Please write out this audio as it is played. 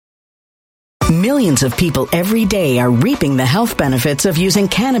Millions of people every day are reaping the health benefits of using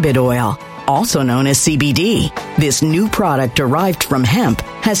cannabis oil, also known as CBD. This new product derived from hemp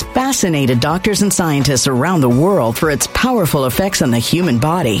has fascinated doctors and scientists around the world for its powerful effects on the human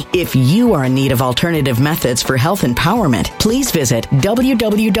body. If you are in need of alternative methods for health empowerment, please visit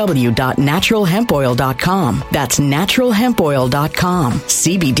www.naturalhempoil.com. That's naturalhempoil.com.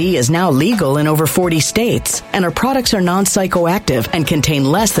 CBD is now legal in over 40 states, and our products are non-psychoactive and contain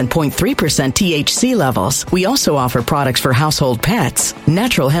less than 0.3% THC levels. We also offer products for household pets.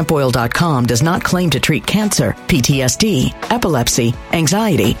 Naturalhempoil.com does not claim to treat cancer, PTSD, epilepsy,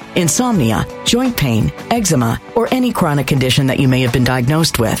 anxiety, insomnia, joint pain, eczema, or any chronic condition that you may have been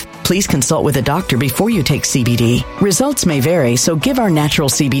diagnosed with. Please consult with a doctor before you take CBD. Results may vary, so give our natural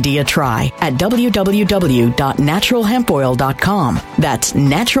CBD a try at www.naturalhempoil.com. That's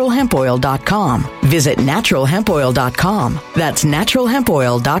naturalhempoil.com. Visit naturalhempoil.com. That's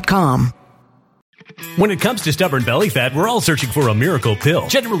naturalhempoil.com. When it comes to stubborn belly fat, we're all searching for a miracle pill.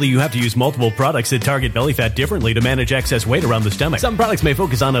 Generally, you have to use multiple products that target belly fat differently to manage excess weight around the stomach. Some products may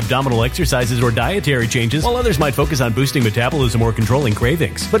focus on abdominal exercises or dietary changes, while others might focus on boosting metabolism or controlling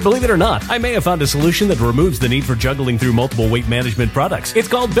cravings. But believe it or not, I may have found a solution that removes the need for juggling through multiple weight management products. It's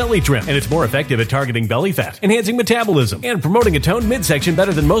called Belly Trim, and it's more effective at targeting belly fat, enhancing metabolism, and promoting a toned midsection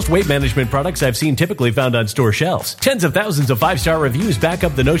better than most weight management products I've seen typically found on store shelves. Tens of thousands of 5-star reviews back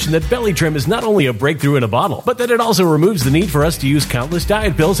up the notion that Belly Trim is not only a breakthrough in a bottle, but that it also removes the need for us to use countless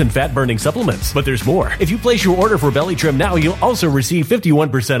diet pills and fat-burning supplements. But there's more. If you place your order for Belly Trim now, you'll also receive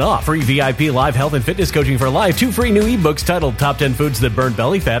 51% off, free VIP live health and fitness coaching for life, 2 free new ebooks titled Top 10 Foods That Burn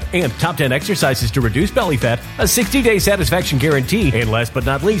Belly Fat and Top 10 Exercises to Reduce Belly Fat, a 60-day satisfaction guarantee, and last but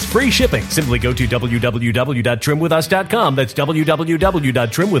not least, free shipping. Simply go to www.trimwithus.com. That's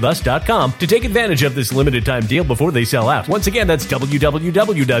www.trimwithus.com to take advantage of this limited time deal before they sell out. Once again, that's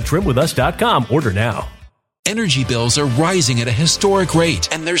www.trimwithus.com. Order now. Energy bills are rising at a historic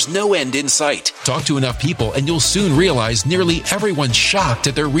rate, and there's no end in sight. Talk to enough people, and you'll soon realize nearly everyone's shocked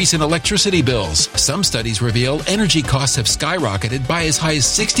at their recent electricity bills. Some studies reveal energy costs have skyrocketed by as high as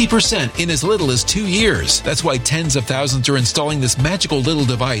 60% in as little as 2 years. That's why tens of thousands are installing this magical little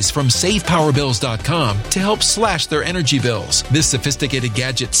device from SavePowerBills.com to help slash their energy bills. This sophisticated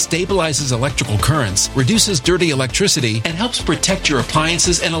gadget stabilizes electrical currents, reduces dirty electricity, and helps protect your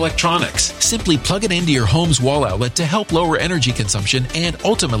appliances and electronics. Simply plug it into your home's wall outlet to help lower energy consumption and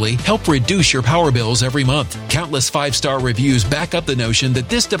ultimately help reduce your power bills every month. Countless 5-star reviews back up the notion that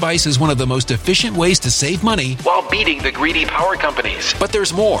this device is one of the most efficient ways to save money while beating the greedy power companies. But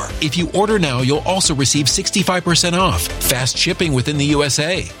there's more. If you order now, you'll also receive 65% off, fast shipping within the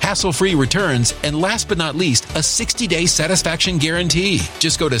USA, hassle-free returns, and last but not least, a 60-day satisfaction guarantee.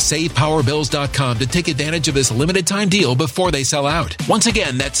 Just go to SavePowerBills.com to take advantage of this limited time deal before they sell out. Once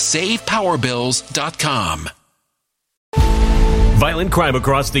again, that's SavePowerBills.com. Violent crime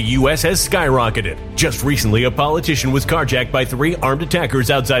across the U.S. has skyrocketed. Just recently, a politician was carjacked by 3 armed attackers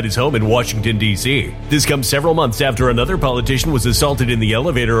outside his home in Washington, D.C. This comes several months after another politician was assaulted in the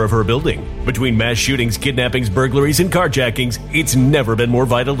elevator of her building. Between mass shootings, kidnappings, burglaries, and carjackings, it's never been more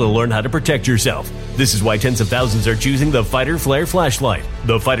vital to learn how to protect yourself. This is why tens of thousands are choosing the Fighter Flare flashlight.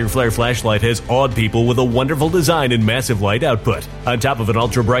 The Fighter Flare flashlight has awed people with a wonderful design and massive light output. On top of an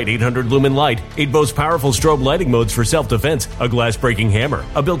ultra-bright 800-lumen light, it boasts powerful strobe lighting modes for self-defense, a glass-breaking hammer,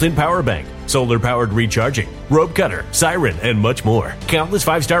 a built-in power bank, solar-powered recharging, rope cutter, siren, and much more. Countless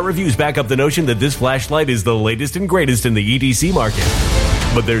 5-star reviews back up the notion that this flashlight is the latest and greatest in the EDC market.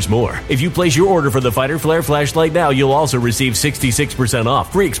 But there's more. If you place your order for the Fighter Flare flashlight now, you'll also receive 66%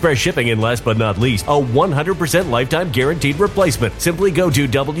 off, free express shipping, and last but not least, a 100% lifetime guaranteed replacement. Simply go to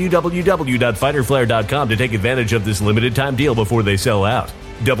www.fighterflare.com to take advantage of this limited time deal before they sell out.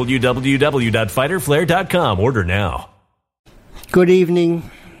 www.fighterflare.com. Order now. Good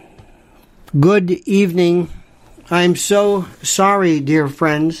evening. Good evening. I'm so sorry, dear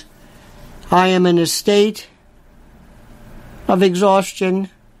friends. I am in a state of exhaustion.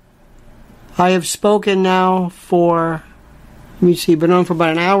 I have spoken now for, been on for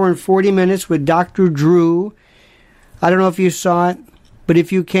about an hour and 40 minutes with Dr. Drew. I don't know if you saw it, but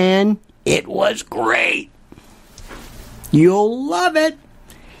if you can, it was great. You'll love it.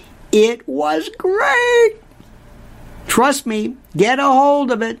 It was great. Trust me, get a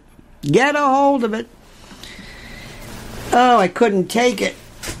hold of it. Get a hold of it. Oh, I couldn't take it.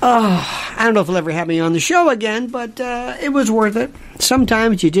 Oh, I don't know if he'll ever have me on the show again, but it was worth it.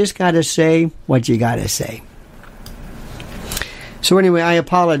 Sometimes you just got to say what you got to say. So anyway, I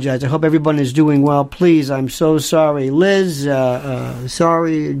apologize. I hope everyone is doing well. Please, I'm so sorry. Liz,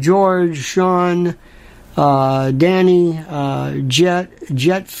 sorry. George, Sean, Danny,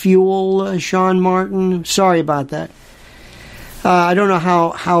 Jet Fuel, Sean Martin. Sorry about that. I don't know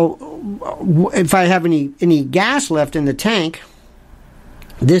how if I have any gas left in the tank.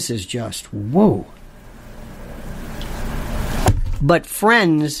 This is just whoa. But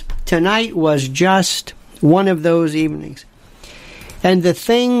friends, tonight was just one of those evenings. And the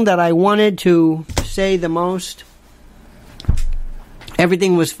thing that I wanted to say the most,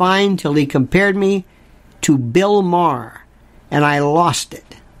 everything was fine till he compared me to Bill Maher, and I lost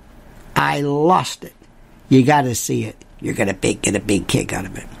it. You got to see it. You're going to get a big kick out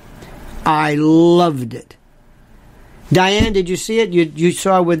of it. I loved it. Diane, did you see it? You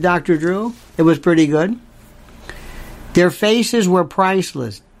saw it with Dr. Drew? It was pretty good. Their faces were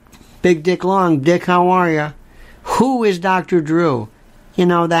priceless. Big Dick Long. Dick, how are you? Who is Dr. Drew? You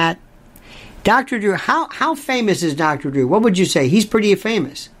know that? Dr. Drew, how famous is Dr. Drew? What would you say? He's pretty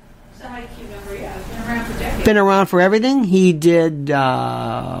famous. It's a high Q number, yeah. He's been around for decades. Been around for everything? He did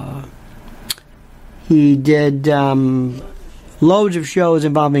loads of shows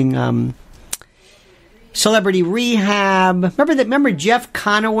involving Celebrity Rehab. Remember Jeff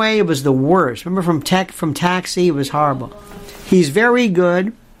Conaway? It was the worst. Remember from Taxi? It was horrible. He's very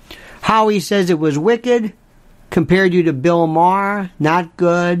good. Howie says it was wicked. Compared you to Bill Maher, not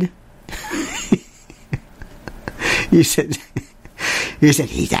good. You said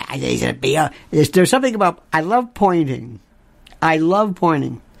he's a BL. There's something about, I love pointing.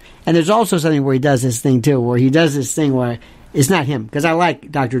 And there's also something where he does this thing too, where it's not him, because I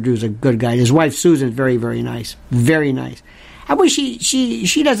like Dr. Drew's a good guy. His wife Susan is very, very nice. Very nice. I wish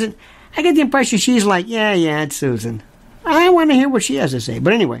she doesn't, I get the impression she's like, yeah, it's Susan. I want to hear what she has to say.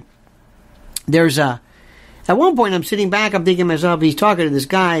 But anyway, there's at one point I'm sitting back, I'm thinking to myself, he's talking to this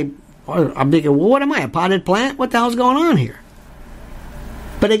guy, I'm thinking, well, what am I, a potted plant? What the hell's going on here?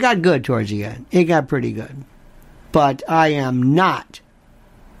 But it got good towards the end. It got pretty good. But I am not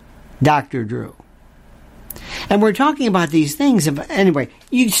Dr. Drew. And we're talking about these things. Anyway,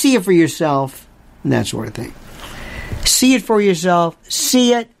 you see it for yourself and that sort of thing. See it for yourself.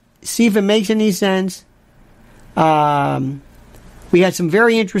 See it. See if it makes any sense. We had some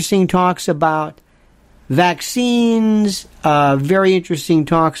very interesting talks about vaccines, very interesting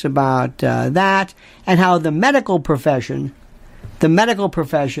talks about that, and how the medical profession,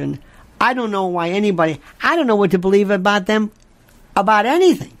 I don't know why anybody, I don't know what to believe about them, about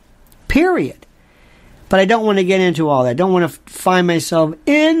anything, period. But I don't want to get into all that. I don't want to find myself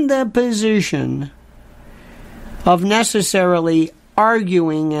in the position of necessarily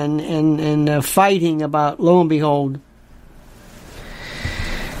arguing and fighting about, lo and behold,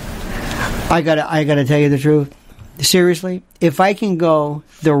 I gotta tell you the truth. Seriously, if I can go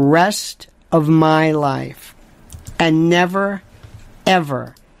the rest of my life and never,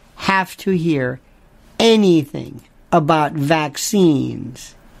 ever have to hear anything about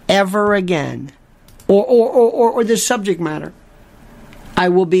vaccines ever again, or the subject matter, I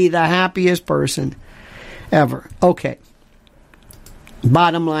will be the happiest person ever. Okay.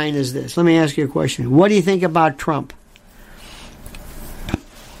 Bottom line is this. Let me ask you a question. What do you think about Trump?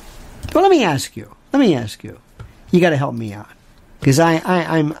 Well, let me ask you. You got to help me out, because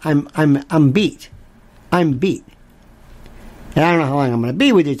I'm beat. I'm beat. And I don't know how long I'm going to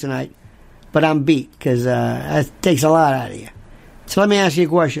be with you tonight, but I'm beat, because that takes a lot out of you. So let me ask you a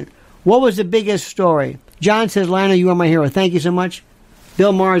question. What was the biggest story? John says, Lionel, you are my hero. Thank you so much.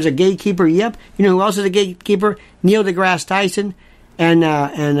 Bill Maher is a gatekeeper. Yep. You know who else is a gatekeeper? Neil deGrasse Tyson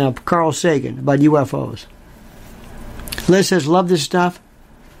and Carl Sagan about UFOs. Liz says, love this stuff.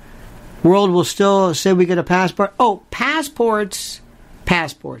 World will still say we get a passport. Oh, passports,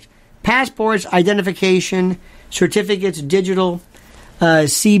 identification, certificates, digital,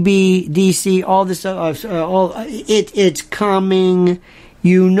 CBDC, all this stuff. It's coming.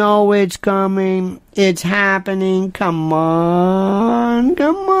 You know it's coming. It's happening. Come on.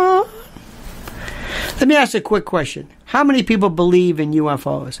 Let me ask a quick question. How many people believe in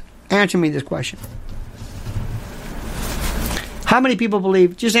UFOs? Answer me this question. How many people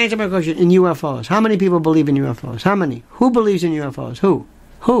believe, just answer my question, in UFOs? How many people believe in UFOs? How many? Who believes in UFOs? Who?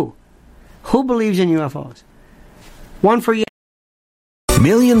 Who believes in UFOs? One for yes.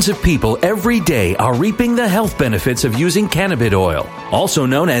 Millions of people every day are reaping the health benefits of using cannabis oil, also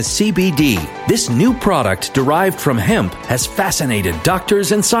known as CBD. This new product derived from hemp has fascinated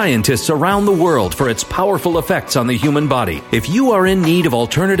doctors and scientists around the world for its powerful effects on the human body. If you are in need of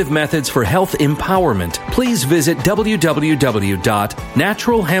alternative methods for health empowerment, please visit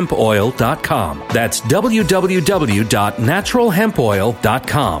www.naturalhempoil.com. That's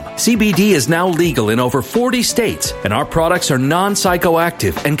www.naturalhempoil.com. CBD is now legal in over 40 states, and our products are non-psychoactive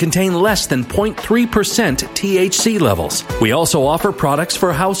active and contain less than 0.3% THC levels. We also offer products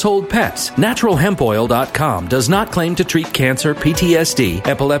for household pets. NaturalHempOil.com does not claim to treat cancer, PTSD,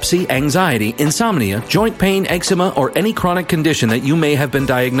 epilepsy, anxiety, insomnia, joint pain, eczema, or any chronic condition that you may have been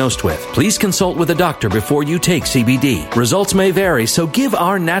diagnosed with. Please consult with a doctor before you take CBD. Results may vary, so give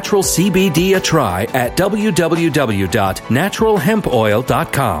our natural CBD a try at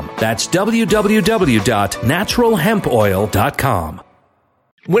www.naturalhempoil.com. That's www.naturalhempoil.com.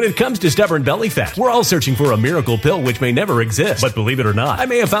 When it comes to stubborn belly fat, we're all searching for a miracle pill which may never exist. But believe it or not, I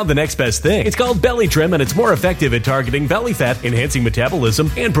may have found the next best thing. It's called Belly Trim, and it's more effective at targeting belly fat, enhancing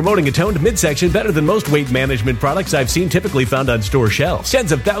metabolism, and promoting a toned midsection better than most weight management products I've seen typically found on store shelves.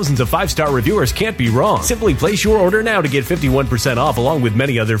 Tens of thousands of 5-star reviewers can't be wrong. Simply place your order now to get 51% off along with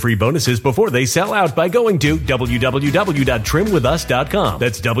many other free bonuses before they sell out by going to www.trimwithus.com.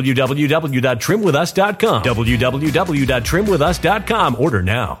 That's www.trimwithus.com. www.trimwithus.com. Order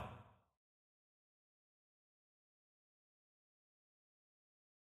now.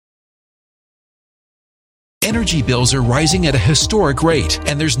 Energy bills are rising at a historic rate,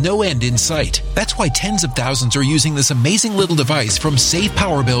 and there's no end in sight. That's why tens of thousands are using this amazing little device from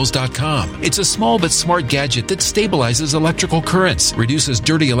SavePowerBills.com. It's a small but smart gadget that stabilizes electrical currents, reduces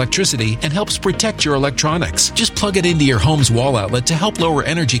dirty electricity, and helps protect your electronics. Just plug it into your home's wall outlet to help lower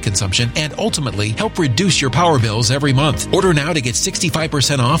energy consumption and ultimately help reduce your power bills every month. Order now to get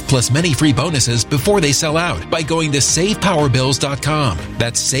 65% off plus many free bonuses before they sell out by going to SavePowerBills.com.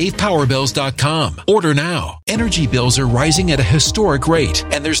 That's SavePowerBills.com. Order now. Energy bills are rising at a historic rate,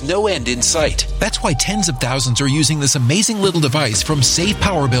 and there's no end in sight. That's why tens of thousands are using this amazing little device from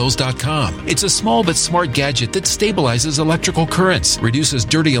SavePowerBills.com. It's a small but smart gadget that stabilizes electrical currents, reduces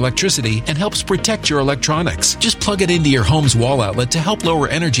dirty electricity, and helps protect your electronics. Just plug it into your home's wall outlet to help lower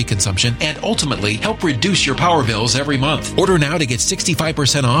energy consumption and ultimately help reduce your power bills every month. Order now to get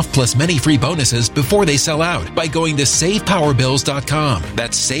 65% off plus many free bonuses before they sell out by going to SavePowerBills.com.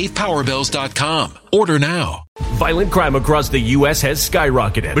 That's SavePowerBills.com. Order now. Violent crime across the U.S. has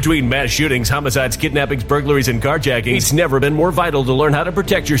skyrocketed. Between mass shootings, homicides, kidnappings, burglaries, and carjacking, it's never been more vital to learn how to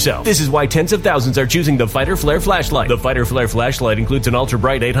protect yourself. This is why tens of thousands are choosing the Fighter Flare flashlight. The Fighter Flare flashlight includes an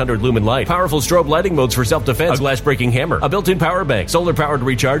ultra-bright 800 lumen light, powerful strobe lighting modes for self-defense, a glass-breaking hammer, a built-in power bank, solar-powered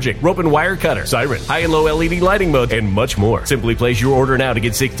recharging, rope and wire cutter, siren, high and low LED lighting mode, and much more. Simply place your order now to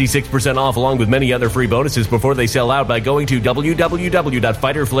get 66% off along with many other free bonuses before they sell out by going to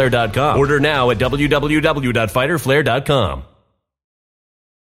www.fighterflare.com. Order now at www.fighterflare.com.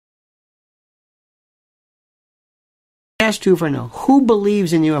 Ask two for now. Who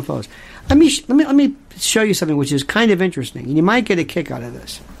believes in UFOs? Let me show you something which is kind of interesting, and you might get a kick out of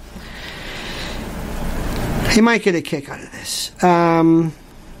this. You might get a kick out of this. Do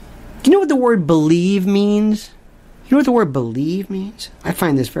you know what the word believe means? You know what the word believe means? I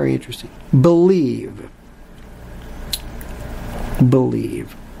find this very interesting. Believe.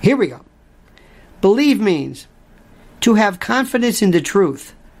 Believe. Here we go. Believe means to have confidence in the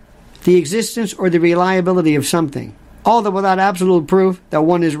truth, the existence or the reliability of something, although without absolute proof that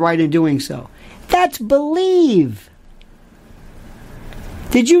one is right in doing so. That's believe.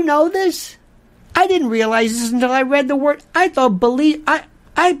 Did you know this? I didn't realize this until I read the word. I thought believe, I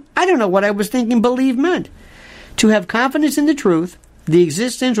don't know what I was thinking believe meant. To have confidence in the truth, the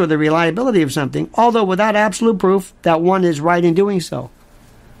existence or the reliability of something, although without absolute proof that one is right in doing so.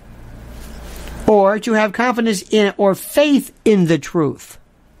 Or to have confidence in or faith in the truth.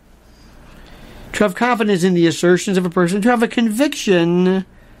 To have confidence in the assertions of a person. To have a conviction.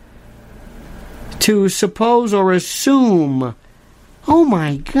 To suppose or assume. Oh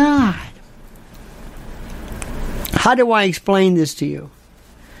my God. How do I explain this to you?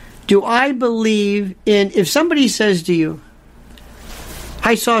 Do I believe in, if somebody says to you,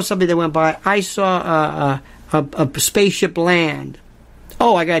 I saw somebody that went by, I saw a spaceship land.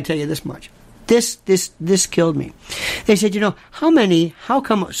 Oh, I got to tell you this much. This killed me. They said, how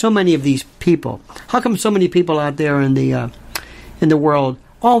come so many of these people, how come so many people out there in the world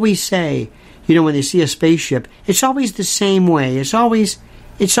always say, when they see a spaceship, it's always the same way. It's always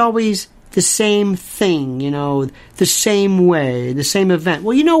the same thing, the same way, the same event.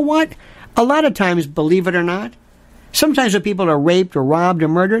 Well, you know what? A lot of times, believe it or not, sometimes when people are raped or robbed or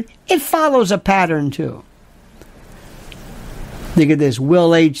murdered, it follows a pattern too. Look at this.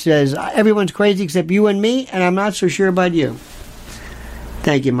 Will H. says, everyone's crazy except you and me, and I'm not so sure about you.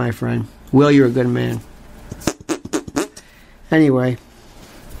 Thank you, my friend. Will, you're a good man. Anyway.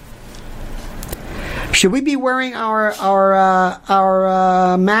 Should we be wearing our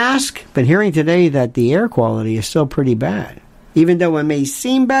mask? Been hearing today that the air quality is still pretty bad. Even though it may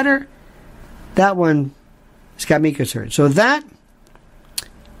seem better, that one has got me concerned. So that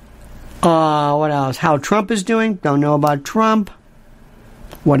What else? How Trump is doing? Don't know about Trump.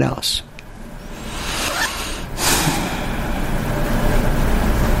 What else?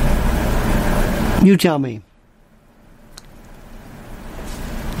 You tell me.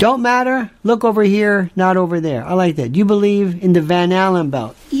 Don't matter. Look over here, not over there. I like that. Do you believe in the Van Allen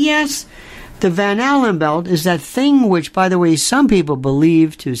belt? Yes. The Van Allen belt is that thing which, by the way, some people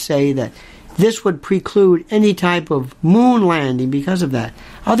believe to say that this would preclude any type of moon landing because of that.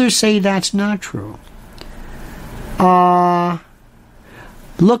 Others say that's not true.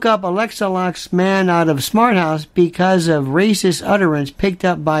 Look up Alexa locks man out of Smart House because of racist utterance picked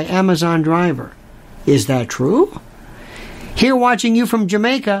up by Amazon driver. Is that true? Here watching you from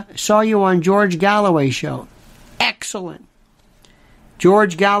Jamaica, saw you on George Galloway show. Excellent.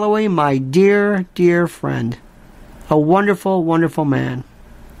 George Galloway, my dear, dear friend. A wonderful, wonderful man.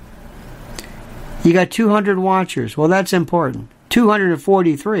 You got 200 watchers. Well, that's important.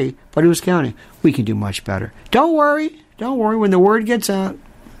 243, but who's counting? We can do much better. Don't worry. Don't worry. When the word gets out,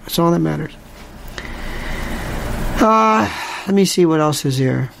 that's all that matters. Let me see what else is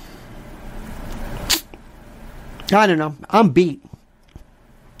here. I don't know. I'm beat.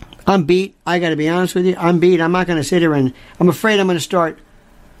 I got to be honest with you. I'm beat. I'm not going to sit here and I'm afraid I'm going to start,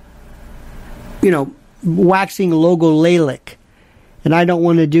 waxing logolalic. And I don't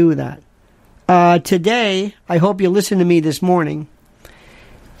want to do that. Today, I hope you listen to me this morning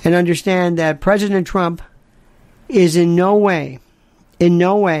and understand that President Trump is in no way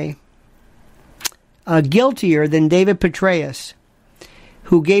guiltier than David Petraeus,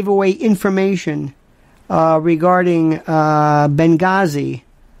 who gave away information regarding Benghazi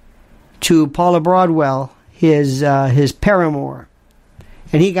to Paula Broadwell, his paramour.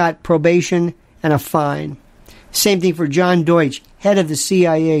 And he got probation and a fine. Same thing for John Deutsch, head of the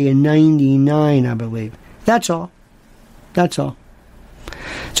CIA in 1999, I believe. That's all. That's all.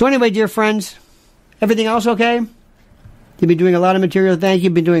 So anyway, dear friends, everything else okay? You've been doing a lot of material. Thank you.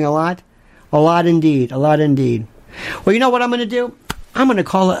 You've been doing a lot. A lot indeed. A lot indeed. Well, you know what I'm going to do? I'm going to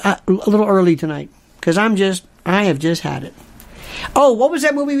call it a little early tonight. Because I have just had it. Oh, what was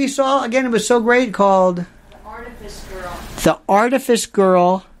that movie we saw? Again, it was so great, called The Artifice Girl. The Artifice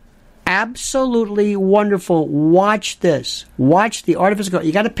Girl. Absolutely wonderful. Watch this. Watch The Artifice Girl.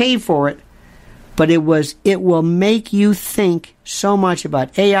 You got to pay for it. But it will make you think so much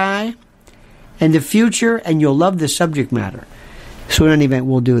about AI and the future, and you'll love the subject matter. So in any event,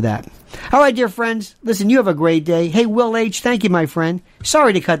 we'll do that. All right, dear friends, listen, you have a great day. Hey, Will H., thank you, my friend.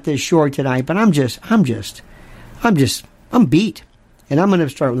 Sorry to cut this short tonight, but I'm beat. And I'm going to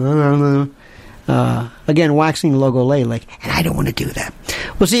start, again, waxing logolalic, and I don't want to do that.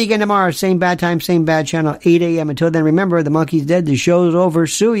 We'll see you again tomorrow. Same bad time, same bad channel, 8 a.m. Until then, remember, the monkey's dead, the show's over.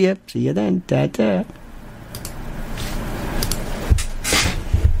 Sue ya. See you then. Ta-ta.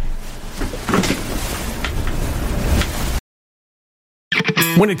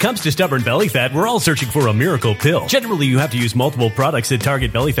 When it comes to stubborn belly fat, we're all searching for a miracle pill. Generally, you have to use multiple products that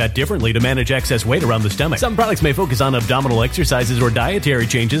target belly fat differently to manage excess weight around the stomach. Some products may focus on abdominal exercises or dietary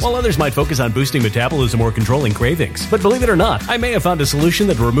changes, while others might focus on boosting metabolism or controlling cravings. But believe it or not, I may have found a solution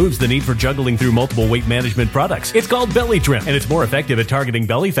that removes the need for juggling through multiple weight management products. It's called Belly Trim, and it's more effective at targeting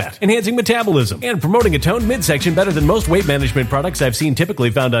belly fat, enhancing metabolism, and promoting a toned midsection better than most weight management products I've seen typically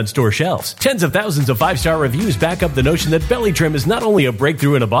found on store shelves. Tens of thousands of 5-star reviews back up the notion that Belly Trim is not only a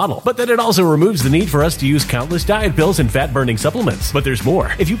breakthrough in a bottle, but that it also removes the need for us to use countless diet pills and fat-burning supplements. But there's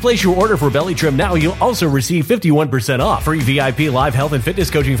more. If you place your order for Belly Trim now, you'll also receive 51% off, free VIP live health and fitness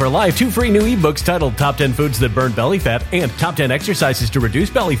coaching for life, 2 free new ebooks titled Top 10 Foods That Burn Belly Fat and Top 10 Exercises to Reduce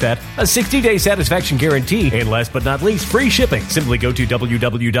Belly Fat, a 60-day satisfaction guarantee, and last but not least, free shipping. Simply go to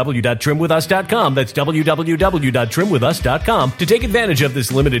www.trimwithus.com. That's www.trimwithus.com to take advantage of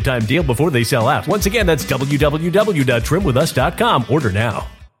this limited time deal before they sell out. Once again, that's www.trimwithus.com. Order now.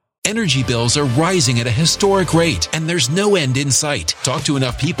 Energy bills are rising at a historic rate, and there's no end in sight. Talk to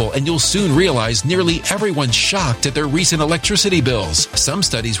enough people, and you'll soon realize nearly everyone's shocked at their recent electricity bills. Some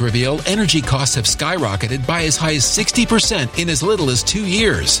studies reveal energy costs have skyrocketed by as high as 60% in as little as 2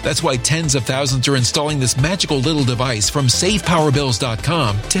 years. That's why tens of thousands are installing this magical little device from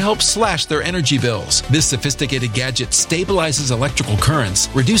SavePowerBills.com to help slash their energy bills. This sophisticated gadget stabilizes electrical currents,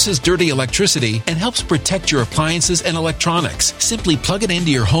 reduces dirty electricity, and helps protect your appliances and electronics. Simply plug it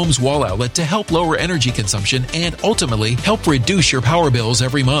into your home's wall outlet to help lower energy consumption and ultimately help reduce your power bills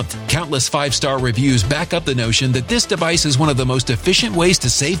every month. Countless 5-star reviews back up the notion that this device is one of the most efficient ways to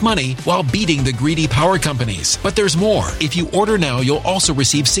save money while beating the greedy power companies. But there's more. If you order now, you'll also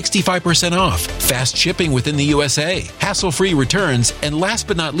receive 65% off, fast shipping within the USA, hassle-free returns, and last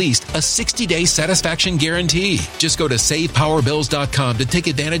but not least, a 60-day satisfaction guarantee. Just go to SavePowerBills.com to take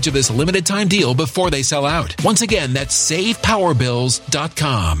advantage of this limited time deal before they sell out. Once again, that's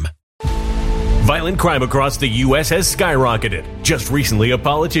SavePowerBills.com. Violent crime across the U.S. has skyrocketed. Just recently, a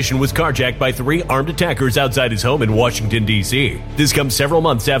politician was carjacked by 3 armed attackers outside his home in Washington, D.C. This comes several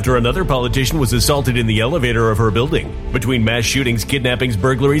months after another politician was assaulted in the elevator of her building. Between mass shootings, kidnappings,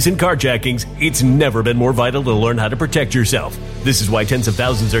 burglaries, and carjackings, it's never been more vital to learn how to protect yourself. This is why tens of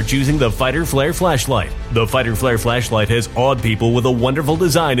thousands are choosing the Fighter Flare flashlight. The Fighter Flare flashlight has awed people with a wonderful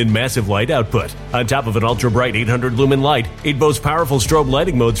design and massive light output. On top of an ultra-bright 800-lumen light, it boasts powerful strobe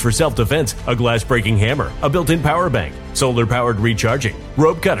lighting modes for self-defense, a glass-breaking hammer, a built-in power bank, solar-powered recharging,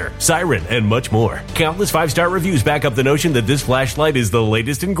 rope cutter, siren, and much more. Countless 5-star reviews back up the notion that this flashlight is the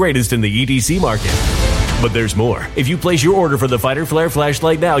latest and greatest in the EDC market. But there's more. If you place your order for the Fighter Flare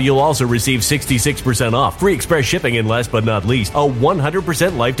flashlight now, you'll also receive 66% off, free express shipping, and last but not least, a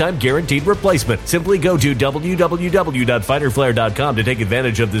 100% lifetime guaranteed replacement. Simply go to www.fighterflare.com to take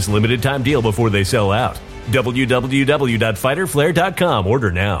advantage of this limited time deal before they sell out. www.fighterflare.com.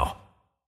 Order now.